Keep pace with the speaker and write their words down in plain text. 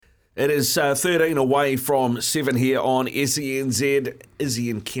It is 13 away from 7 here on SENZ.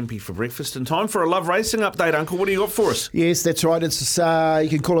 Izzy and Kempy for breakfast. And time for a Love Racing update, Uncle. What do you got for us? Yes, that's right. It's you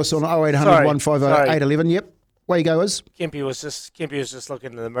can call us on 0800 150 811. Yep. Way you go, Iz. Kempy was just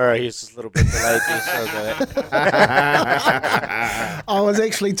looking in the mirror. He was just a little bit delayed there. I was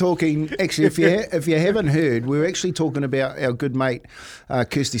actually talking. Actually, if you haven't heard, we were actually talking about our good mate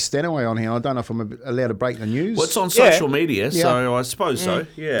Kirsty Stanaway on here. I don't know if I'm allowed to break the news. Well, it's on social media, so I suppose so.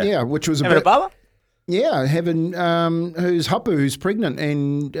 Yeah. Yeah, which was Having a bubba? Yeah, having who's Hapu, who's pregnant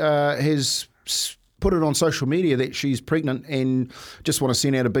and has put it on social media that she's pregnant, and just want to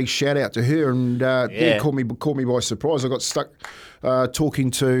send out a big shout out to her. And caught me by surprise. I got stuck talking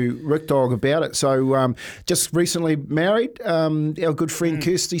to Rick Dog about it. So just recently married, our good friend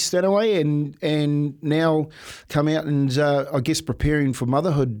Kirsty Stanaway, and now come out and I guess preparing for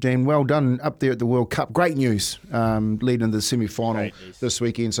motherhood. And well done up there at the World Cup. Great news leading into the semi-final this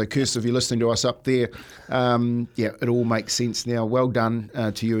weekend. So Kirsty, if you're listening to us up there, it all makes sense now. Well done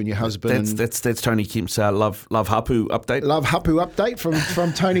to you and your husband. That's Tony Kemp's Love Hapu update. Love Hapu update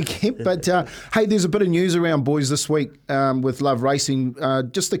from Tony Kemp. But hey, there's a bit of news around, boys, this week with Love Racing.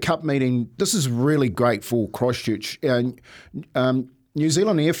 Just the Cup meeting. This is really great for Christchurch. New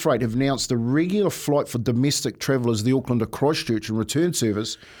Zealand Air Freight have announced a regular flight for domestic travellers, the Auckland to Christchurch and return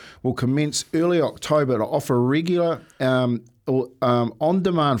service will commence early October to offer a regular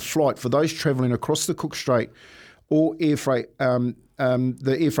on-demand flight for those travelling across the Cook Strait or air freight.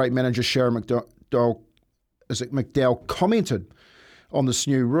 The air freight manager, Sharon McDowell, commented on this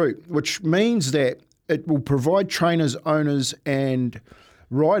new route, which means that it will provide trainers, owners and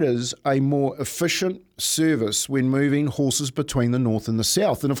riders a more efficient service when moving horses between the north and the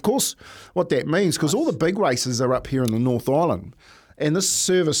south. And of course, what that means, because all the big races are up here in the North Island, and this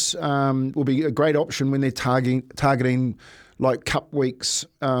service will be a great option when they're targeting like Cup weeks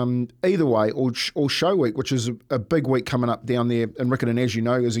either way, or show week, which is a big week coming up down there in Riccarton, as you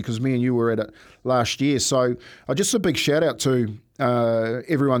know, Izzy, because me and you were at it last year. So just a big shout out to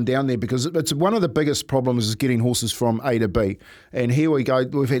everyone down there, because it's one of the biggest problems is getting horses from A to B. And here we go.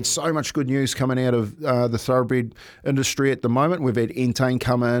 We've had so much good news coming out of the thoroughbred industry at the moment. We've had Entane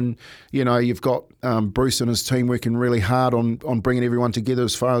come in. You know, you've got Bruce and his team working really hard on bringing everyone together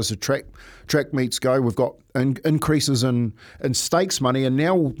as far as the track meets go. We've got increases in stakes money, and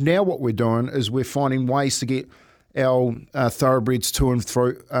now what we're doing is we're finding ways to get our thoroughbreds to and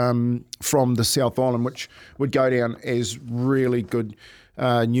through from the South Island, which would go down as really good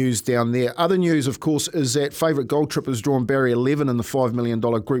news down there. Other news, of course, is that favourite Gold Trip has drawn barrier 11 in the $5 million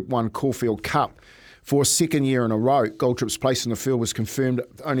Group 1 Caulfield Cup for a second year in a row. Gold Trip's place in the field was confirmed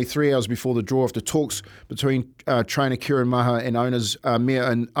only 3 hours before the draw after talks between trainer Kieran Maher and owners of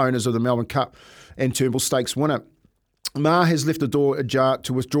the Melbourne Cup and Turnbull Stakes winner. Maher has left the door ajar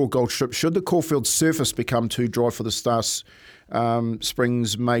to withdraw Gold Strip should the Caulfield surface become too dry for the Stars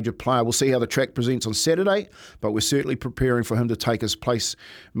Springs major player. We'll see how the track presents on Saturday, but we're certainly preparing for him to take his place.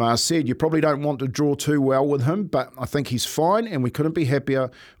 Maher said, you probably don't want to draw too well with him, but I think he's fine and we couldn't be happier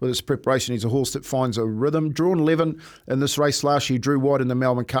with his preparation. He's a horse that finds a rhythm. Drawn 11 in this race last year, drew wide in the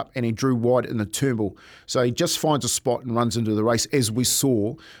Melbourne Cup and he drew wide in the Turnbull. So he just finds a spot and runs into the race, as we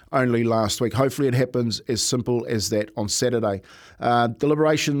saw only last week. Hopefully it happens as simple as that on Saturday.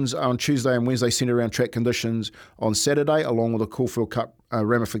 Deliberations on Tuesday and Wednesday centre around track conditions on Saturday, along with the Caulfield Cup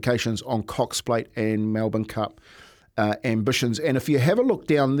ramifications on Cox Plate and Melbourne Cup ambitions. And if you have a look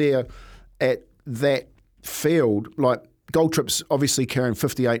down there at that field, like Gold Trip's obviously carrying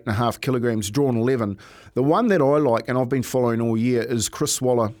 58.5 kilograms, drawn 11. The one that I like, and I've been following all year, is Chris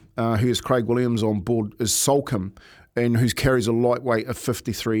Waller, who has Craig Williams on board, is Solcombe, and who carries a lightweight of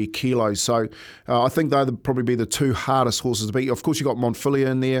 53 kilos. So I think they'll probably be the two hardest horses to beat. Of course, you've got Montfilia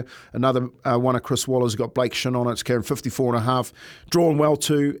in there. Another one of Chris Waller's got Blake Shin on it. It's carrying 54.5. Drawn well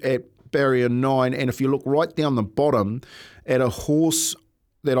too at barrier 9. And if you look right down the bottom at a horse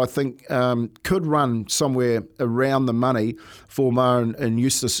that I think could run somewhere around the money for Maher and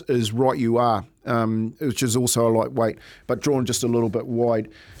Eustace is Right You Are, which is also a lightweight, but drawn just a little bit wide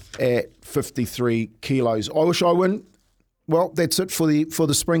at 53 kilos. I wish I win. Well, that's it for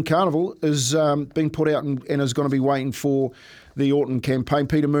the Spring Carnival. Is been put out and is going to be waiting for the autumn campaign.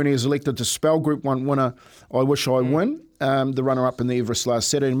 Peter Mooney is elected to spell Group 1 winner. I wish I win. The runner-up in the Everest last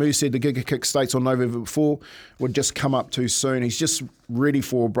Saturday. And Moose said the Giga Kick States on November 4 would just come up too soon. He's just ready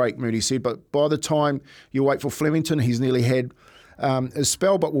for a break, Moody said. But by the time you wait for Flemington, he's nearly had His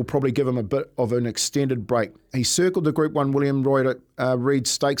spell, but will probably give him a bit of an extended break. He circled the Group 1 William Reid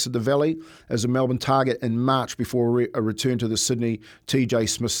Stakes at the Valley as a Melbourne target in March before a return to the Sydney TJ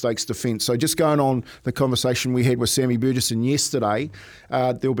Smith Stakes defence. So just going on the conversation we had with Sammy Burgesson yesterday,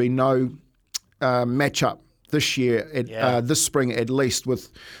 there'll be no match-up this year, this spring at least,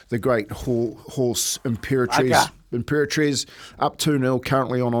 with the great horse Imperatriz. Imperatriz up 2-0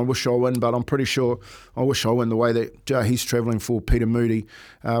 currently on I Wish I Win, but I'm pretty sure I Wish I Win, the way that he's travelling for Peter Moody,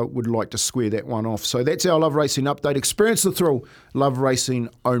 would like to square that one off. So that's our Love Racing update. Experience the thrill. Love Racing,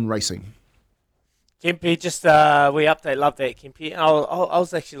 own racing. Kempy, just love that, Kempy. I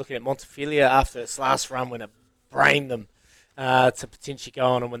was actually looking at Montefilia after its last run when it brained them to potentially go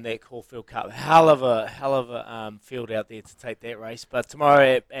on and win that Caulfield Cup. Hell of a field out there to take that race. But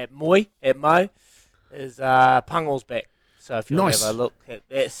tomorrow at Moy, is Pungall's back. So if you want to have a look at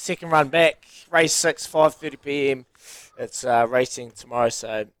that second run back, race 6, 5:30 p.m. It's racing tomorrow,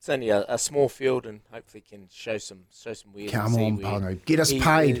 so it's only a small field and hopefully can show some wheels. Come on, Pungo, get us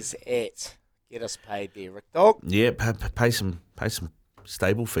paid. Get us paid there, Rick Dog. Yeah, pay some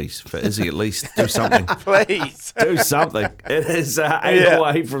stable fees for Izzy at least. Do something. Please. Do something. It is 8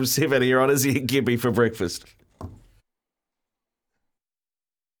 away from 7 here on Izzy and Kempy for breakfast.